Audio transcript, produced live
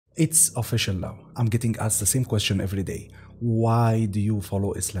It's official now. I'm getting asked the same question every day. Why do you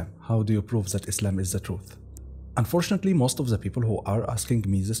follow Islam? How do you prove that Islam is the truth? Unfortunately, most of the people who are asking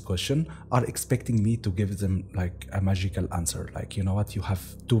me this question are expecting me to give them like a magical answer. Like, you know what, you have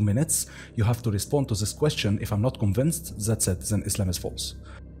 2 minutes, you have to respond to this question. If I'm not convinced, that's it, then Islam is false.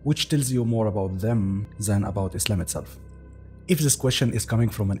 Which tells you more about them than about Islam itself. If this question is coming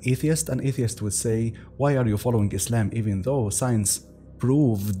from an atheist would say, why are you following Islam even though science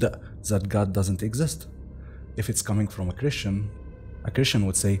proved that God doesn't exist? If it's coming from a Christian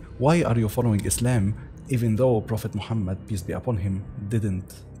would say, why are you following Islam even though Prophet Muhammad, peace be upon him,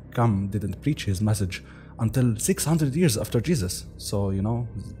 didn't preach his message until 600 years after Jesus? So, you know,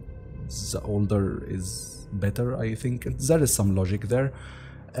 the older is better, I think. There is some logic there.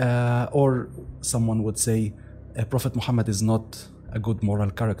 Or someone would say, Prophet Muhammad is not a good moral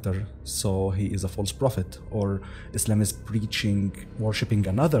character, so he is a false prophet. Or Islam is worshipping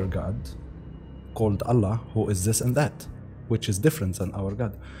another God called Allah, who is this and that, which is different than our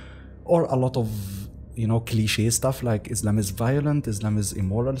God. Or a lot of, you know, cliche stuff like Islam is violent, Islam is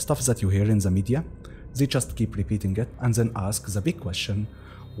immoral, stuff that you hear in the media. They just keep repeating it and then ask the big question,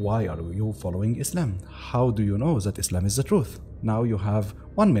 why are you following Islam? How do you know that Islam is the truth? Now you have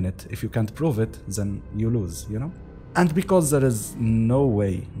 1 minute. If you can't prove it, then you lose, you know? And because there is no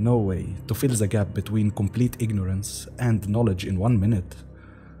way to fill the gap between complete ignorance and knowledge in 1 minute,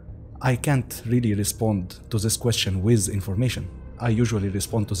 I can't really respond to this question with information. I usually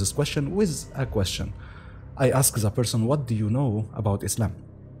respond to this question with a question. I ask the person, what do you know about Islam?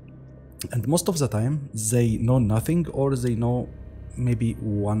 And most of the time, they know nothing, or they know maybe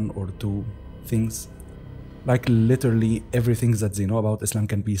 1 or 2 things. Like literally everything that they know about Islam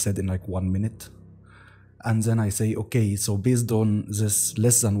can be said in like 1 minute. And then I say, okay, so based on this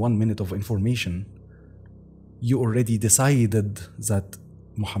less than 1 minute of information, you already decided that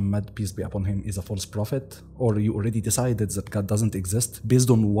Muhammad, peace be upon him, is a false prophet, or you already decided that God doesn't exist based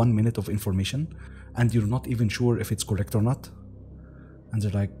on 1 minute of information, and you're not even sure if it's correct or not. And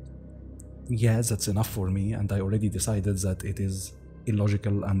they're like, yeah, that's enough for me, and I already decided that it is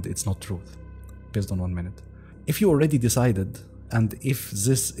illogical and it's not truth based on 1 minute. If you already decided, and if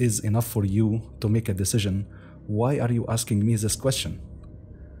this is enough for you to make a decision, why are you asking me this question?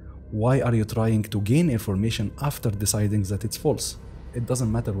 Why are you trying to gain information after deciding that it's false? It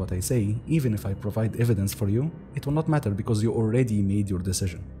doesn't matter what I say. Even if I provide evidence for you, it will not matter because you already made your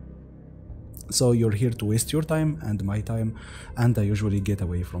decision. So you're here to waste your time and my time, and I usually get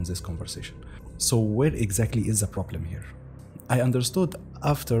away from this conversation. So where exactly is the problem here? I understood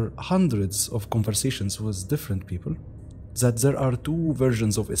after hundreds of conversations with different people that there are 2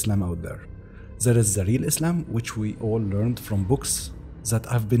 versions of Islam out there. There is the real Islam, which we all learned from books that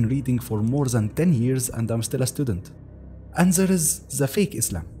I've been reading for more than 10 years and I'm still a student. And there is the fake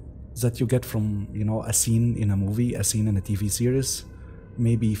Islam that you get from, you know, a scene in a movie, a scene in a TV series,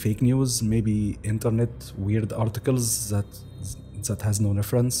 maybe fake news, maybe internet weird articles that has no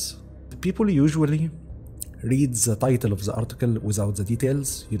reference. People usually read the title of the article without the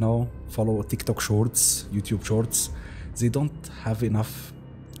details, you know, follow TikTok shorts, YouTube shorts. They don't have enough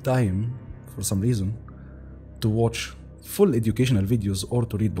time, for some reason, to watch full educational videos or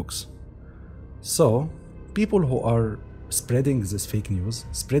to read books. So, people who are spreading this fake news,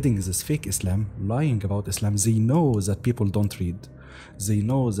 spreading this fake Islam, lying about Islam, they know that people don't read. They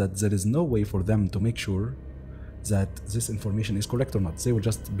know that there is no way for them to make sure that this information is correct or not. They will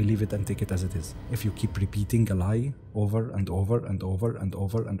just believe it and take it as it is. If you keep repeating a lie over and over and over and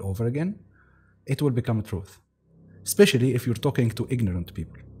over and over again, it will become a truth. Especially if you're talking to ignorant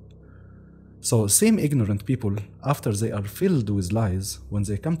people. So same ignorant people, after they are filled with lies, when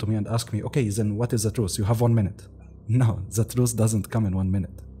they come to me and ask me, okay, then what is the truth? You have 1 minute. No, the truth doesn't come in 1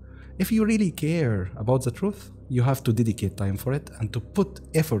 minute. If you really care about the truth, you have to dedicate time for it and to put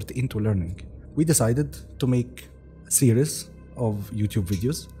effort into learning. We decided to make a series of YouTube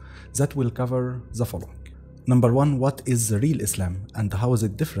videos that will cover the following. Number 1, what is the real Islam and how is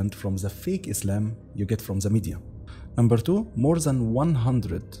it different from the fake Islam you get from the media? Number 2, more than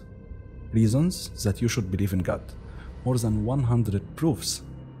 100 reasons that you should believe in God. More than 100 proofs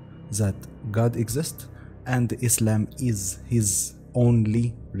that God exists and Islam is his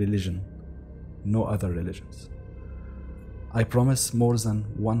only religion, no other religions. I promise more than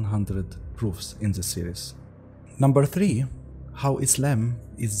 100 proofs in this series. Number 3, how Islam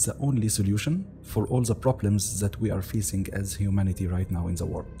is the only solution for all the problems that we are facing as humanity right now in the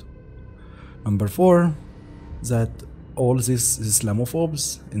world. Number 4, that all these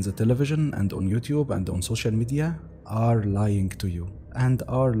Islamophobes in the television and on YouTube and on social media are lying to you, and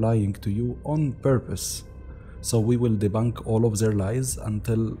are lying to you on purpose So we will debunk all of their lies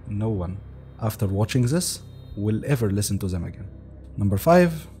until no one, after watching this, will ever listen to them again. Number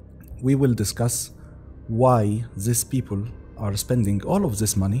 5, we will discuss why these people are spending all of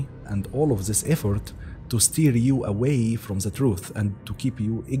this money and all of this effort to steer you away from the truth and to keep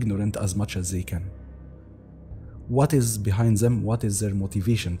you ignorant as much as they can. What is behind them? What is their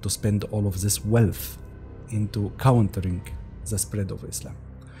motivation to spend all of this wealth into countering the spread of Islam?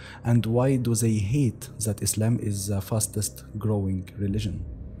 And why do they hate that Islam is the fastest growing religion?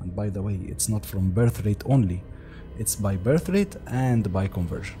 And by the way, it's not from birth rate only, it's by birth rate and by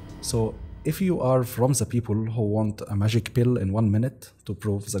conversion. So if you are from the people who want a magic pill in 1 minute to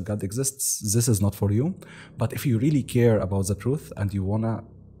prove that God exists, this is not for you. But if you really care about the truth and you wanna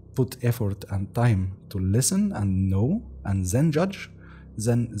put effort and time to listen and know and then judge,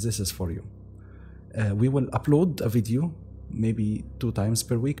 then this is for you. We will upload a video maybe 2 times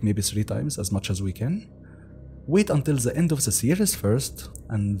per week, maybe 3 times, as much as we can. Wait until the end of the series first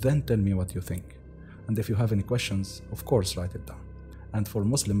and then tell me what you think. And if you have any questions, of course, write it down. And for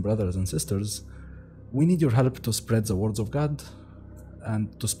Muslim brothers and sisters, we need your help to spread the words of God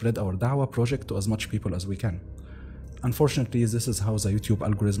and to spread our da'wah project to as much people as we can. Unfortunately, this is how the YouTube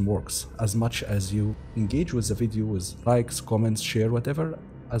algorithm works. As much as you engage with the video with likes, comments, share, whatever,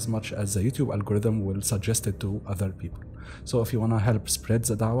 as much as the YouTube algorithm will suggest it to other people. So if you want to help spread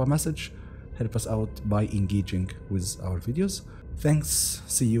the da'wah message, help us out by engaging with our videos. Thanks.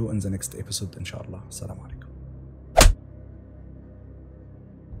 See you in the next episode, inshallah. Assalamu alaikum.